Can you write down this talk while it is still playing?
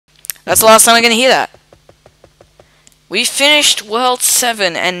That's the last time I'm gonna hear that. We finished World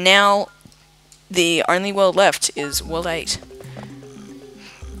 7, and now the only world left is World 8.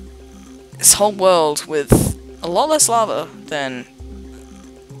 This whole world with a lot less lava than,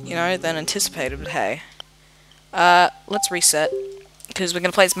 you know, than anticipated, but hey. Let's reset, because we're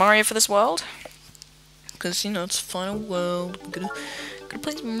gonna play as Mario for this world. Because, you know, it's final world. We're gonna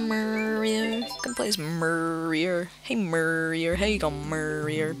play as Mario. Gonna play as Mario. Hey Mario, how you going,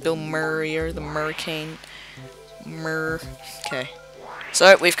 Mario? Bill Mario, the Hurricane. Okay.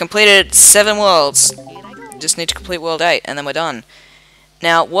 So, we've completed 7 worlds. Just need to complete World 8, and then we're done.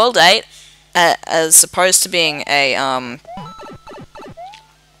 Now, World 8, as opposed to being a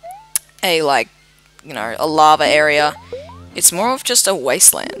like, you know, a lava area, it's more of just a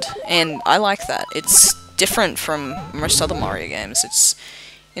wasteland, and I like that. It's different from most other Mario games. It's,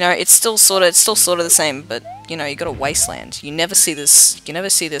 you know, it's still sort of the same, but you know, you got a wasteland. You never see this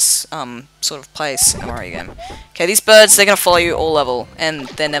sort of place in a Mario game. Okay, these birds, they're gonna follow you all level, and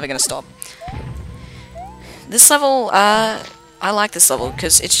they're never gonna stop. This level, I like this level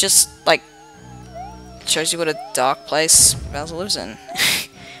because it's just like shows you what a dark place Bowser lives in.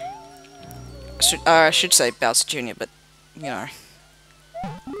 I should say Bowser Jr., but you know.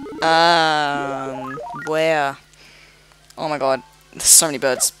 Where? Oh my god, there's so many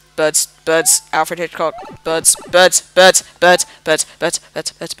birds. Birds, birds, Alfred Hitchcock, birds, birds, birds, birds, birds, birds,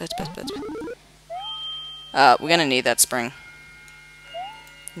 birds, birds, birds, birds, birds. We're gonna need that spring.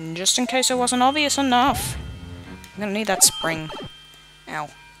 Just in case it wasn't obvious enough. I'm gonna need that spring. Ow.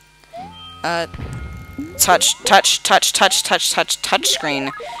 Touch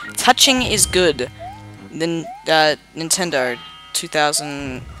screen. Touching is good. Then, Nintendo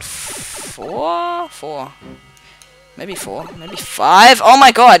 2004? 4. Maybe 4. Maybe 5? Oh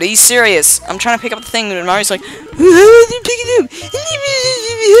my god, are you serious? I'm trying to pick up the thing and Mario's like, pick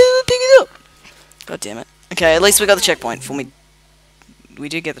it up. God damn it. Okay, at least we got the checkpoint. We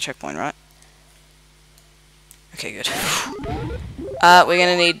did get the checkpoint, right? Okay, good. We're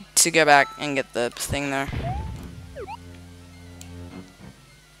gonna need to go back and get the thing there.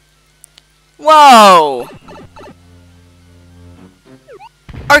 Whoa!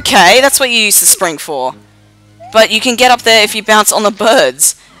 Okay, that's what you use the spring for. But you can get up there if you bounce on the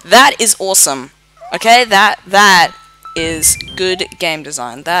birds. That is awesome. Okay, that is good game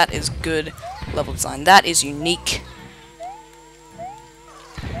design. That is good level design. That is unique.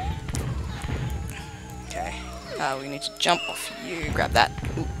 Okay, we need to jump off you. Grab that.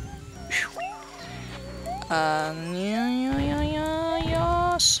 Ooh.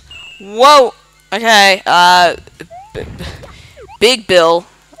 Yes. Whoa! Okay, Big Bill.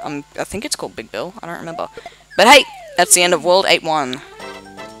 I think it's called Big Bill. I don't remember. But hey, that's the end of World 8-1.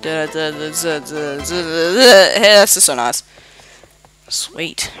 Hey, that's just so nice.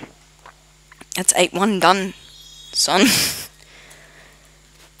 Sweet. That's 8-1 done, son.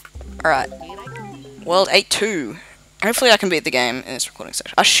 Alright. World 8-2. Hopefully I can beat the game in this recording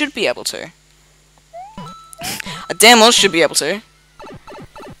section. I should be able to. I damn well should be able to.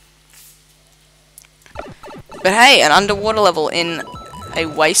 But hey, an underwater level in a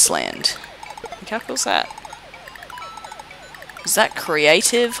wasteland. Look how cool is that? Is that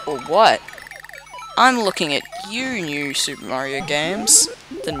creative or what? I'm looking at you, new Super Mario games.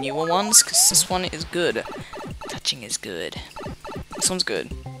 The newer ones, because this one is good. Touching is good. This one's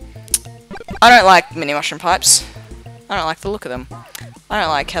good. I don't like mini mushroom pipes. I don't like the look of them. I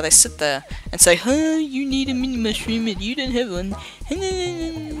don't like how they sit there and say, "Huh, you need a mini mushroom and you don't have one."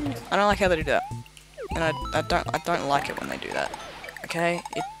 I don't like how they do that. And I don't like it when they do that. Okay?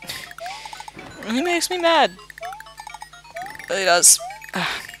 It really makes me mad. Really does.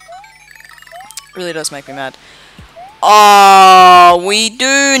 Really does make me mad. Oh, we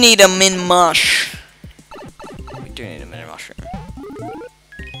do need a min mush. We do need a mini mushroom.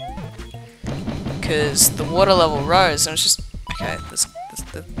 Because the water level rose and it's just okay, there's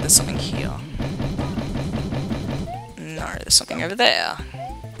something here. No, there's something over there.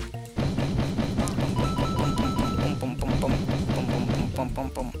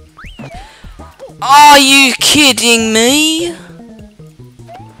 Are you kidding me?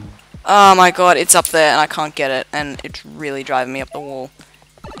 Oh my god, it's up there and I can't get it, and it's really driving me up the wall.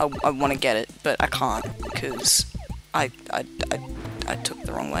 I want to get it, but I can't because I took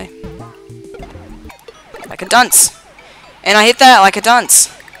the wrong way. Like a dunce, and I hit that like a dunce.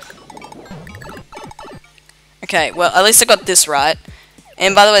 Okay, well at least I got this right.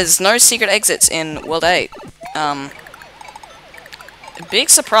 And by the way, there's no secret exits in World 8. A big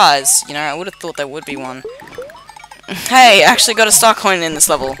surprise, you know, I would have thought there would be one. Hey, I actually got a star coin in this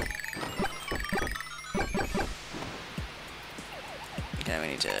level. Okay, we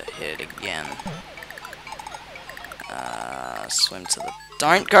need to hit it again. Swim to the...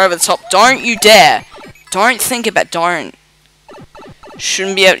 Don't go over the top. Don't you dare! Don't think about... Don't.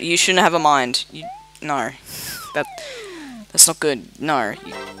 Shouldn't be able... You shouldn't have a mind. No. That's not good. No.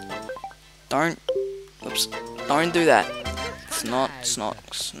 Don't... Oops. Don't do that. It's not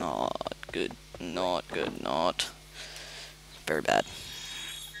good. Not good. Not. Very bad.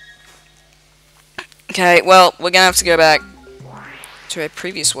 Okay, well, we're gonna have to go back to a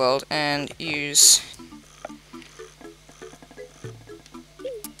previous world and use...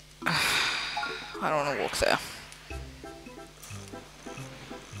 I don't want to walk there.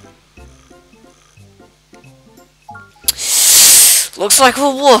 Looks like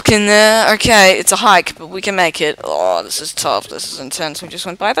we'll walk in there. Okay, it's a hike, but we can make it. Oh, this is tough. This is intense. We just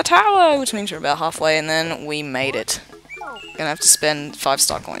went by the tower, which means we're about halfway, and then we made it. Gonna have to spend 5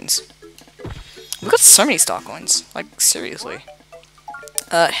 star coins. We've got so many star coins. Like, seriously.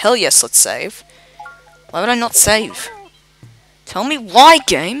 Hell yes, let's save. Why would I not save? Tell me why,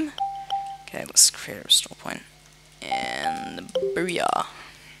 game! Okay, let's create a restore point. And... booyah.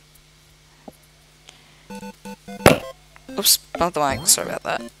 Oops, bumped the mic. Sorry about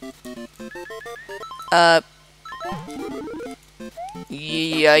that.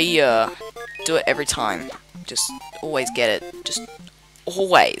 Yeah. Do it every time. Just always get it. Just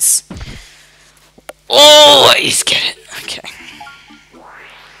always. Always get it. Okay.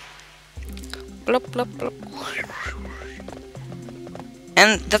 Blop, blop, blop.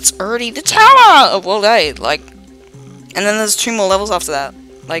 And that's already the tower of World 8. Like, and then there's 2 more levels after that.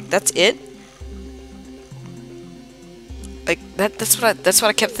 Like, that's it. Like, that's what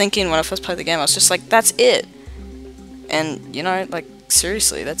I kept thinking when I first played the game. I was just like, that's it. And, you know, like,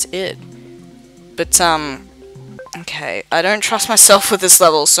 seriously, that's it. But, okay, I don't trust myself with this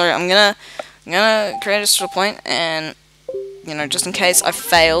level, so I'm gonna create a restore point, and, you know, just in case I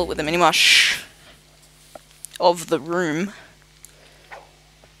fail with the mini-mush of the room.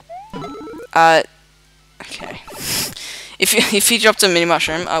 Okay. If he dropped a mini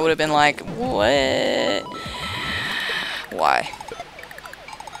mushroom, I would have been like, what? Why?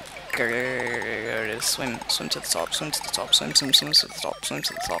 Go, swim to the top, swim to the top, swim to the top, swim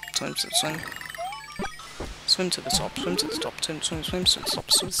to the top, swim to the swim. Swim to the top, swim to the top, swim to the top,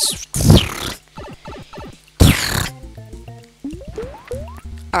 swim.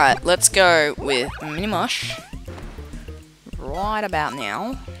 Alright, let's go with mini mush right about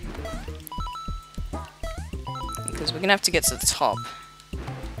now. Because we're gonna have to get to the top.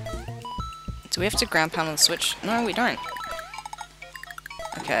 Do we have to ground pound on the switch? No, we don't.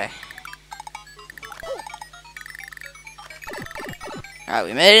 Okay. Alright,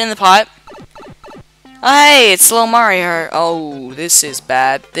 we made it in the pipe. Oh, hey, it's Little Mario. Oh, this is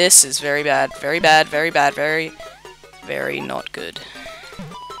bad. This is very bad. Very bad, very bad, very not good.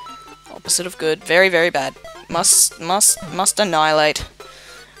 Opposite of good. Very, very bad. Must annihilate.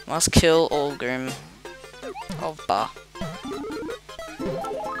 Must kill all Grim. Oh, bah.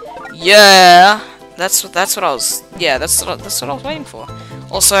 Yeah, that's what I was. Yeah, that's what I was waiting for.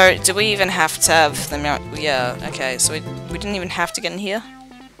 Also, do we even have to have the mount? Yeah, okay. So we didn't even have to get in here.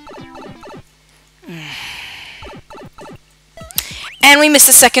 And we missed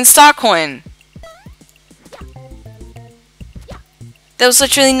the second star coin. There was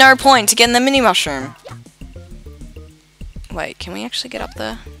literally no point to getting the mini mushroom. Wait, can we actually get up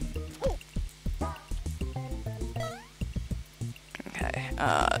there? Okay,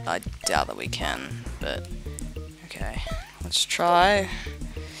 I doubt that we can, but okay, let's try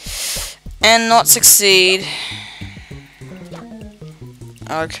and not succeed.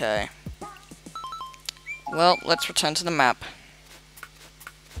 Okay. Well, let's return to the map.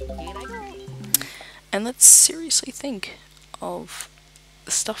 And let's seriously think of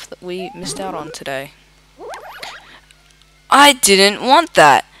the stuff that we missed out on today. I didn't want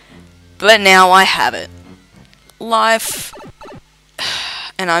that, but now I have it. Life.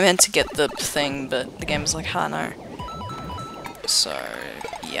 And I meant to get the thing, but the game was like, no. So,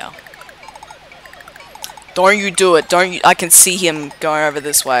 yeah. Don't you do it. Don't you. I can see him going over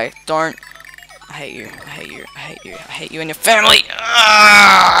this way. Don't. I hate you. I hate you. I hate you. I hate you and your family.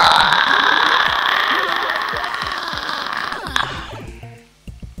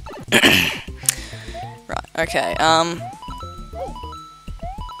 Right, okay,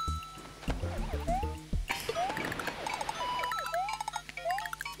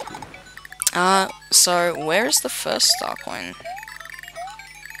 so where is the first star coin?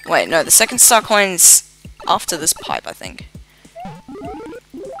 Wait, no, the second star coin's after this pipe, I think.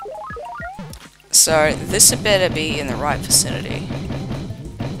 So, this had better be in the right vicinity.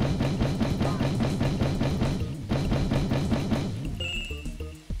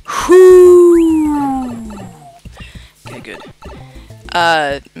 Woohoo! Okay, good.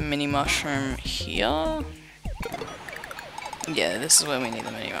 Mini mushroom here. Yeah, this is where we need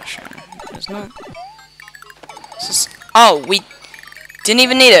the mini mushroom. Isn't it? Oh, we didn't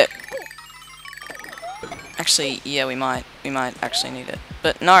even need it. Actually, yeah, we might actually need it.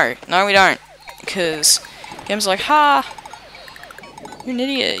 But no, we don't. Because game's like, ha! You're an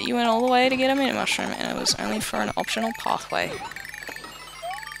idiot. You went all the way to get a mini mushroom, and it was only for an optional pathway.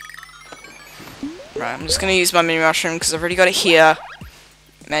 Right, I'm just gonna use my mini mushroom because I've already got it here.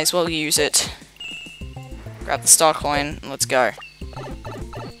 May as well use it. Grab the star coin, and let's go.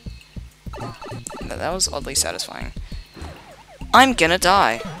 That was oddly satisfying. I'm gonna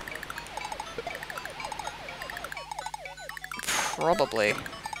die. Probably.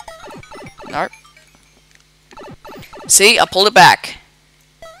 Nope. See, I pulled it back.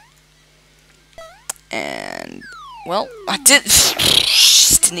 And, well, I didn't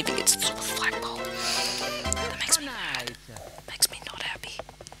even get to the flagpole. That makes me not happy.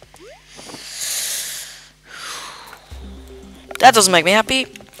 That doesn't make me happy.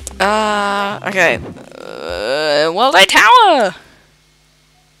 Okay. World A Tower!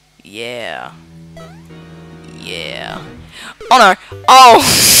 Yeah. Yeah. Oh no! Oh!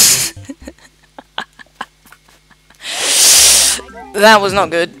 That was not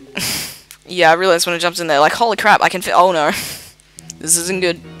good. Yeah, I realized when I jumped in there, like, holy crap, I can fit. Oh no. This isn't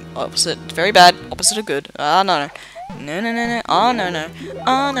good. Opposite. Very bad. Opposite of good. Ah, no, no. No, no, no, no. Oh, no, no.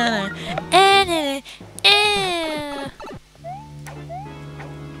 Oh, no, no. Eh, no, no. Eh.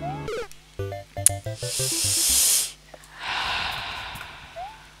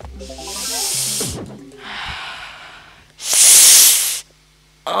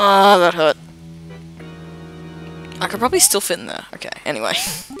 Oh, that hurt. I could probably still fit in there. Okay, anyway.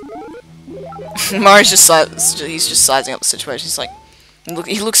 Mario's just he's just sizing up the situation. He's like,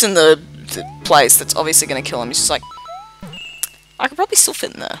 he looks in the place that's obviously going to kill him. He's just like, I could probably still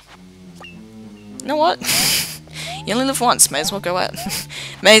fit in there. You know what? You only live once. May as well go out.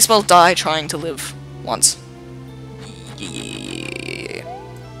 May as well die trying to live once. Yeah.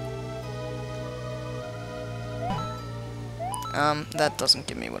 That doesn't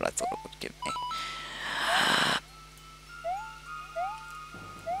give me what I thought it would give me.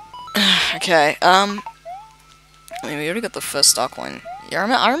 Okay, I mean, we already got the first star coin. Yeah,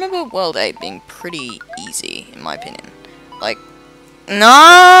 I remember World 8 being pretty easy, in my opinion. Like,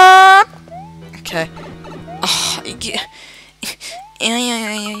 no! Okay. Oh, yeah,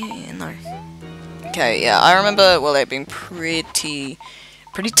 no. Okay, yeah, I remember World 8 being pretty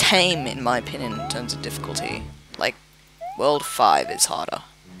tame, in my opinion, in terms of difficulty. Like, World 5 is harder.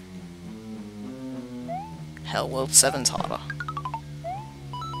 Hell, World 7's harder.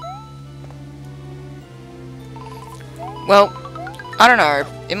 Well, I don't know.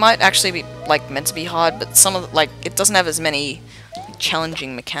 It might actually be, like, meant to be hard, but some of the, like, it doesn't have as many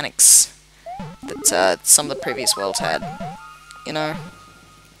challenging mechanics that some of the previous worlds had. You know?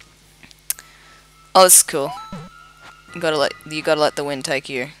 Oh, this is cool. You gotta let the wind take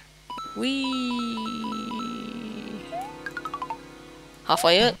you. Whee!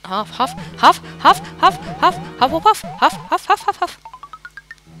 Halfway it? Half.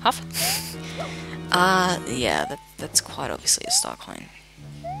 Yeah, that's quite obviously a star coin.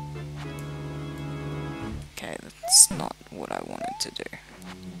 Okay, that's not what I wanted to do.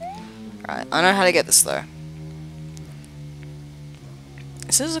 Right, I know how to get this though.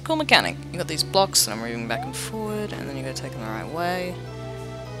 This is a cool mechanic. You got these blocks and I'm moving back and forward, and then you gotta take them the right way.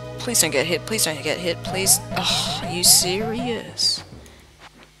 Please don't get hit, please don't get hit, please. Oh, are you serious?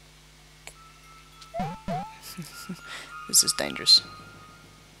 This is dangerous.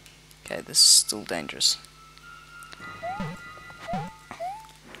 Okay, this is still dangerous.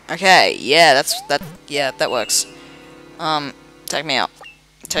 Okay, yeah, that works. Take me out.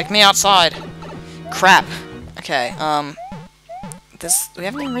 Take me outside. Crap. Okay, we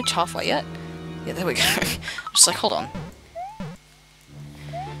haven't even reached halfway yet. Yeah, there we go. I'm just like, hold on.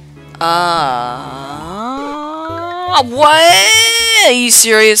 What? Are you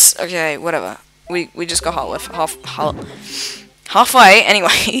serious? Okay, whatever. We just got halfway.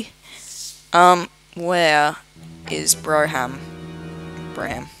 Anyway, where is Broham?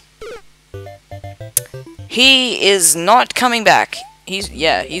 He is not coming back. He's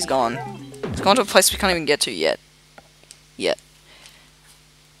gone. He's gone to a place we can't even get to yet.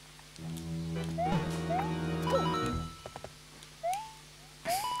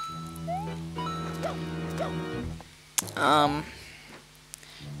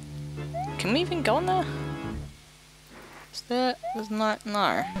 Can we even go in there? Is there's no.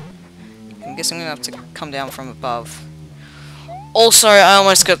 I'm guessing we're gonna have to come down from above. Also, I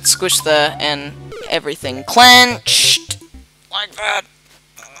almost got squished there, and everything clenched like that.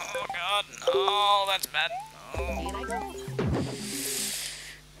 Oh god, no, that's bad. Oh.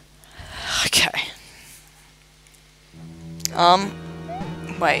 Okay.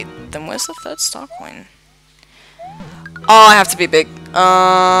 Wait, then where's the third star coin? Oh, I have to be big.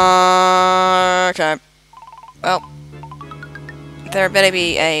 Okay. Well, there better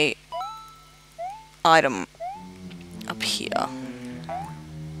be a item up here.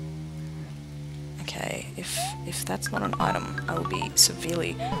 Okay, if that's not an item, I will be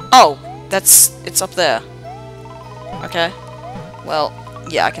severely... Oh! It's up there. Okay. Well,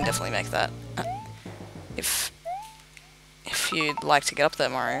 yeah, I can definitely make that. If you'd like to get up there,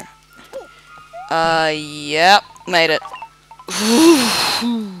 Mario. Yep, made it.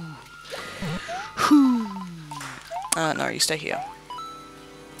 No, you stay here.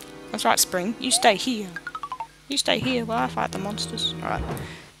 That's right, Spring. You stay here. You stay here while I fight the monsters. Alright.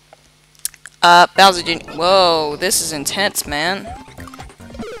 Bowser Jr. Whoa, this is intense, man.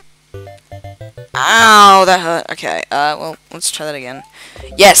 Ow, that hurt. Okay, well, let's try that again.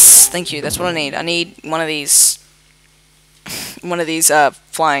 Yes, thank you. That's what I need. I need one of these...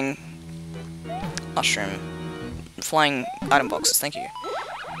 flying... mushroom... flying item boxes. Thank you.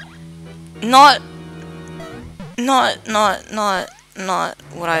 Not what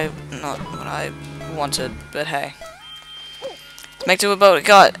I wanted, but hey. Make do with what we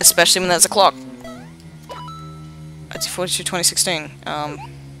got, especially when there's a clock. It's 42 2016.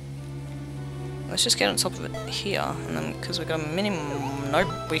 Let's just get on top of it here, and then because we got a minimum.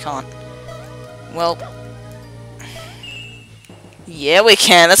 Nope, we can't. Well, yeah, we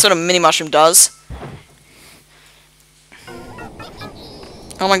can. That's what a mini mushroom does.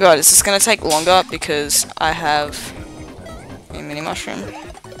 Oh my god, is this gonna take longer because I have a mini mushroom?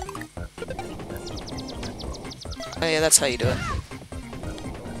 Oh yeah, that's how you do it.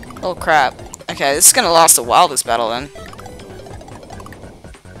 Oh crap. Okay, this is gonna last a while, this battle then.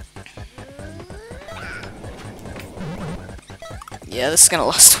 Yeah, this is gonna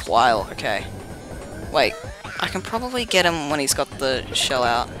last a while, okay. Wait, I can probably get him when he's got the shell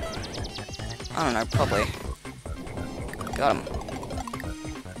out. I don't know, probably. Got him.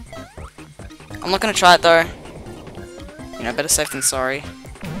 I'm not gonna try it though. You know, better safe than sorry.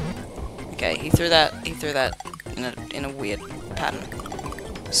 Okay, he threw that in a weird pattern.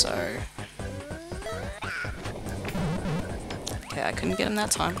 So okay, I couldn't get him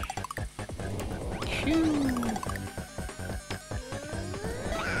that time. Phew.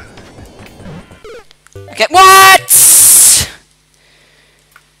 Okay, what?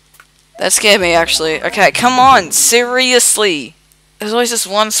 That scared me actually. Okay, come on, seriously. There's always this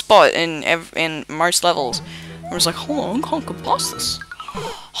one spot in most levels where it's like, hold on, I can't get past this.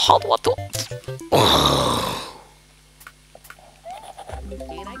 How do I do?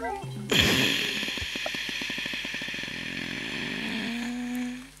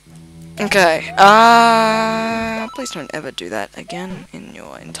 Okay, please don't ever do that again in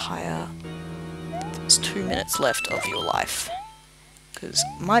your entire... There's 2 minutes left of your life. Because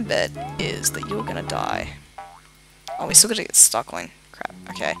my bet is that you're gonna die. Oh, we still gotta get Starcoin. Crap,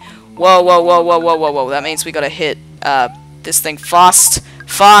 okay. Whoa, whoa, whoa, whoa, whoa, whoa, whoa. That means we gotta hit, this thing fast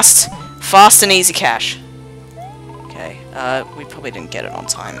and easy cash. Okay, we probably didn't get it on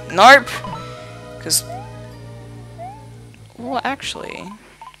time. Nope! Because... Well, actually...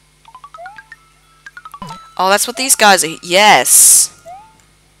 Oh, that's what these guys are... Yes!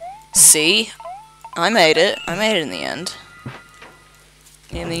 See? I made it. I made it in the end.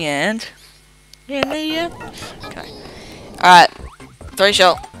 In the end. In the end. Okay. Alright. 3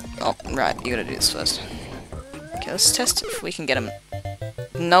 shell. Oh, right. You gotta do this first. Okay, let's test if we can get him.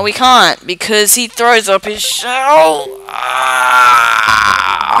 No, we can't, because he throws up his shell!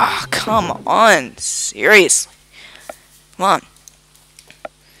 Ah, come on. Seriously. Come on.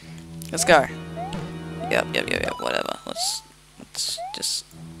 Let's go. Yep, whatever. Let's just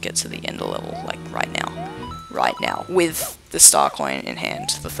get to the end of the level, like, right now. Right now. With the star coin in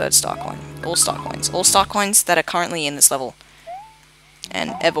hand. The third star coin. All star coins. All star coins that are currently in this level.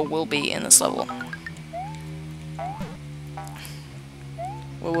 And ever will be in this level.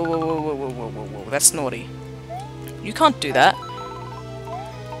 Whoa, whoa, whoa, whoa, whoa, whoa, whoa, whoa, whoa. That's naughty. You can't do that.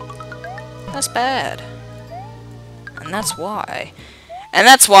 That's bad. And that's why. And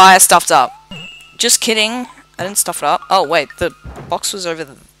that's why I stuffed up. Just kidding. I didn't stuff it up. Oh, wait. The box was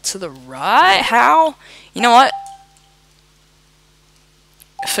over to the right? How? You know what?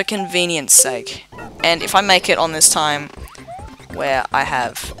 For convenience sake. And if I make it on this time where I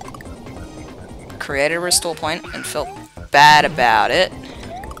have created a restore point and felt bad about it.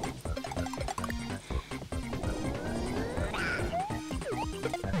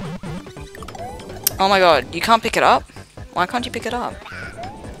 Oh my god, you can't pick it up? Why can't you pick it up?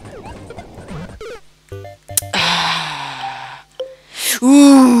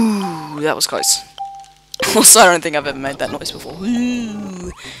 Ooh, that was close. Also, I don't think I've ever made that noise before.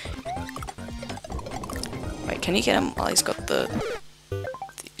 Ooh. Wait, can you get him while he's got the...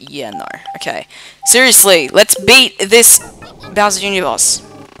 Yeah, no. Okay. Seriously, let's beat this Bowser Jr. boss.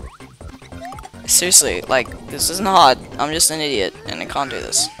 Seriously, like, this isn't hard. I'm just an idiot, and I can't do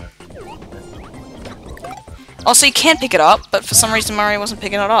this. Also, you can pick it up, but for some reason Mario wasn't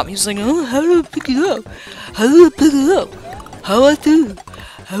picking it up. He was like, oh, how do I pick it up? How do I pick it up? How I do?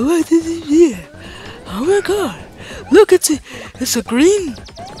 How I do this here? Oh my god. Look, it's a green.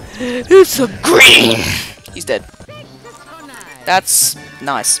 It's a green. He's dead. That's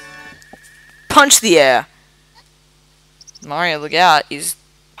nice. Punch the air. Mario, look out.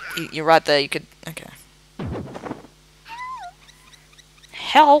 You're right there. You could... Okay.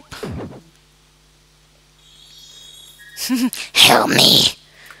 Help. Help me.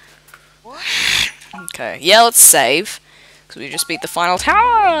 Okay. Yeah, let's save. Because we just beat the final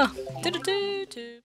tower.